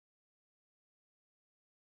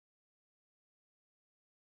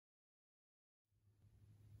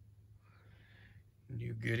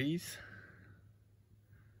New goodies.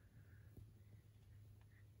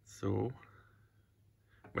 So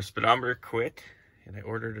my speedometer quit and I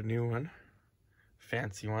ordered a new one,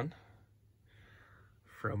 fancy one,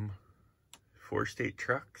 from 4 State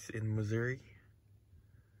Trucks in Missouri.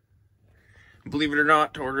 Believe it or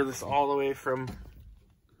not, to order this all the way from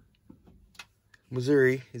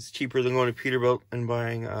Missouri is cheaper than going to Peterbilt and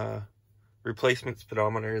buying a replacement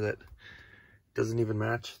speedometer that doesn't even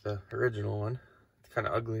match the original one. It's kind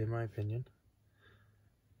of ugly in my opinion.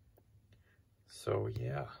 So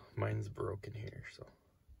yeah, mine's broken here, so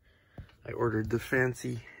I ordered the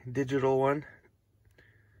fancy digital one.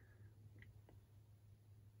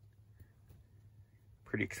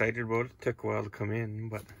 Pretty excited about it. Took a while to come in,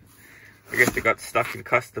 but I guess it got stuck in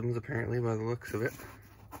customs apparently by the looks of it.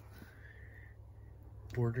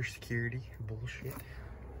 Border security bullshit.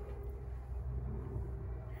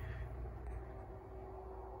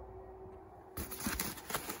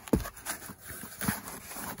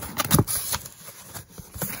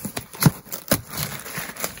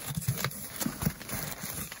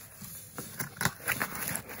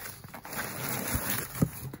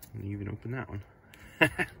 And you even open that one.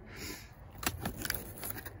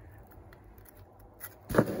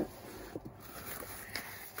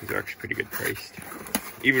 These are actually pretty good priced.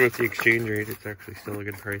 Even with the exchange rate, it's actually still a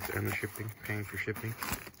good price, and the shipping, paying for shipping.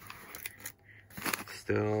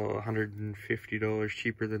 Still $150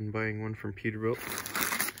 cheaper than buying one from Peterbilt.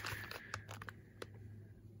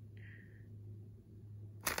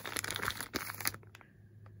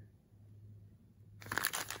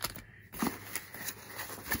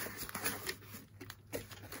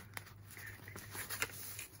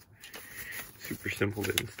 Super simple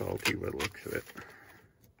to install too by the looks of it.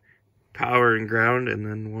 Power and ground, and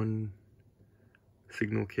then one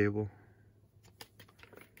signal cable.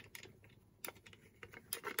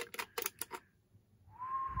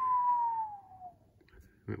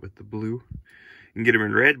 Went with the blue. You can get them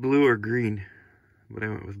in red, blue, or green, but I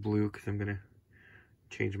went with blue because I'm gonna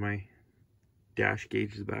change my dash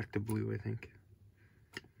gauges back to blue. I think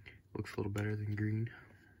looks a little better than green.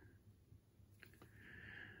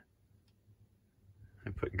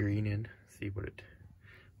 I put green in, see what it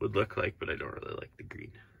would look like, but I don't really like the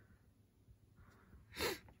green.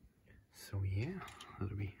 So yeah,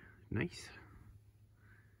 that'll be nice.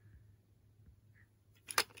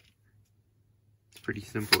 It's pretty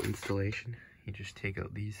simple installation. You just take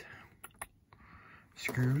out these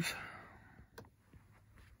screws,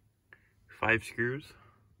 5 screws,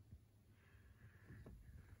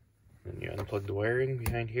 and you unplug the wiring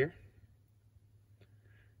behind here,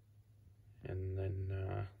 and then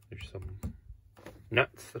there's some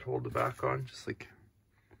nuts that hold the back on, just like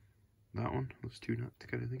that one, those 2 nuts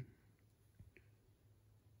kind of thing.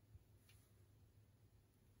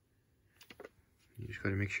 You just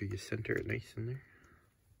gotta make sure you center it nice in there.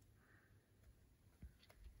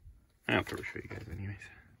 I'll probably show you guys anyways.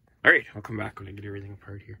 Alright, I'll come back when I get everything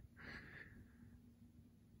apart here.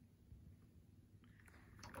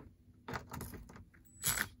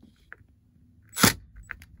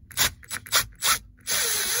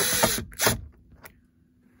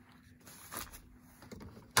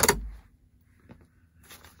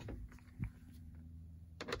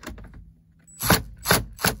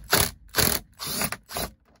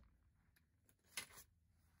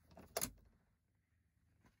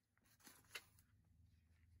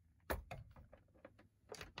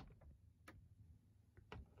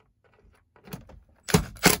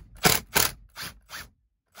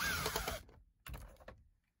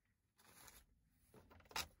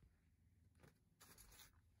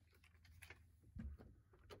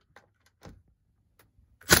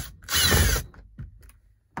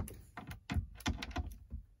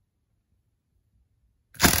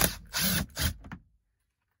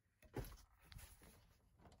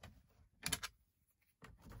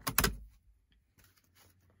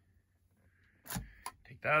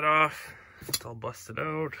 That off, it's all busted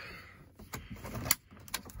out.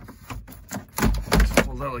 Just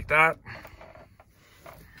pulls out like that.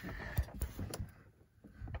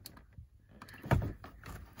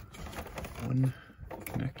 One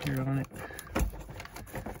connector on it,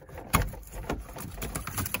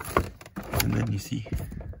 and then you see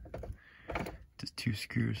just 2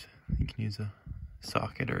 screws. You can use a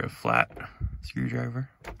socket or a flat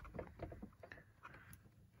screwdriver.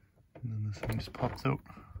 And then this thing just pops out.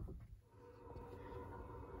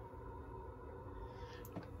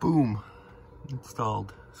 Boom!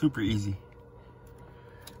 Installed. Super easy.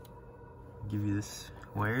 Give you this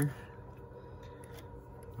wire.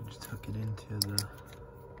 Just hook it into the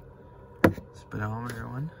speedometer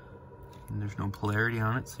one. And there's no polarity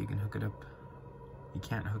on it, so you can hook it up You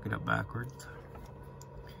can't hook it up backwards.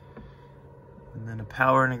 And then a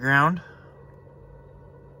power and a ground.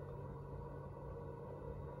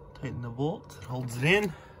 Tighten the bolt, it holds it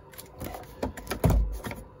in.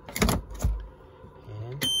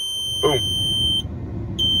 And boom.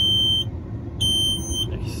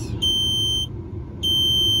 Nice.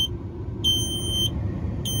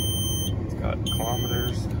 It's got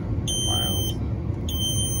kilometers, miles.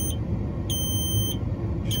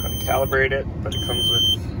 Just gotta calibrate it, but it comes with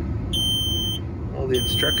all the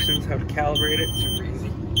instructions how to calibrate it. Super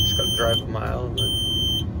easy. Just gotta drive a mile and then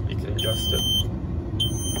you can adjust it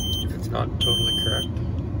if it's not totally correct.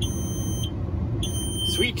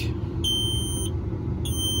 Sweet.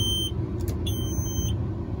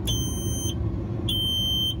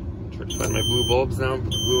 Try to find my blue bulbs now and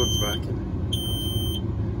put the blue ones back in.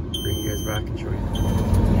 Bring you guys back and show you.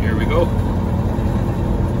 Here we go.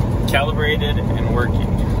 Calibrated and working.